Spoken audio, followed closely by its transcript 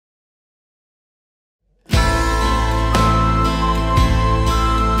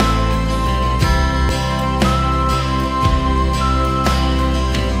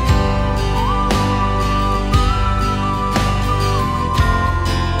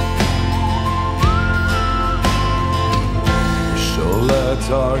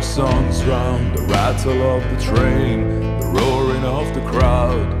guitar songs round, the rattle of the train, the roaring of the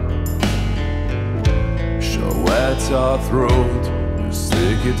crowd shall wet our throat with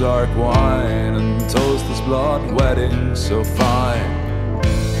sticky dark wine and toast this blood wedding so fine.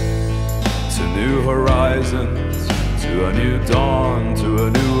 To new horizons, to a new dawn, to a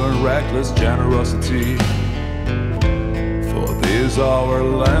new and reckless generosity. For this our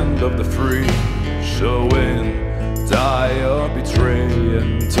land of the free, shall win, die or betray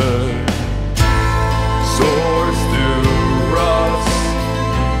and turn. Swords to rust,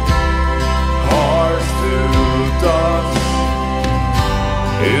 hearts to dust,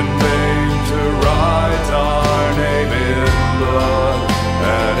 in vain to write our name in blood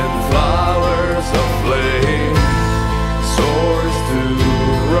and in flowers of flame. Swords to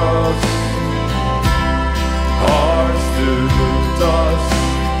rust, hearts to dust,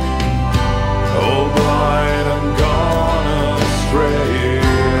 oh blind and gone astray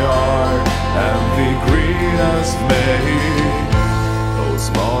are envy green as May. Oh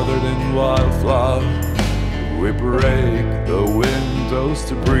smothered in wildflower, we break the windows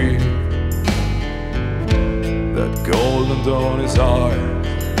to breathe. That golden dawn is ours,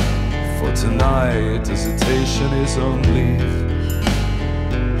 for tonight hesitation is on leave.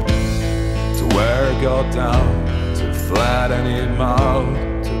 To wear God down, to flatten him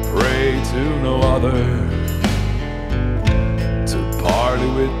out, to pray to no other, to party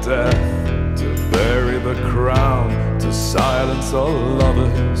with death, to bury the crown, to silence all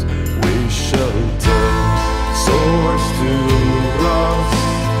lovers we shall turn. Swords to rust,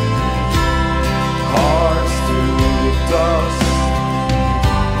 hearts to dust,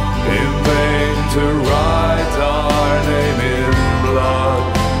 in vain to write our name in blood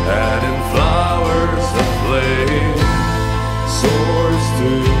and in flowers of flame. Swords to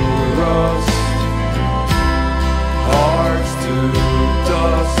rust, hearts to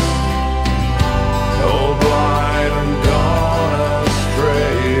dust, oh blind and gone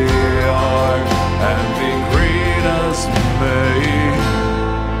astray are envy green as May.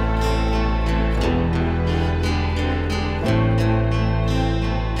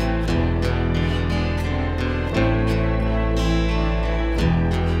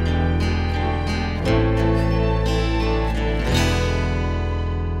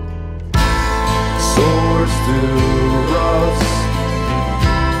 Swords to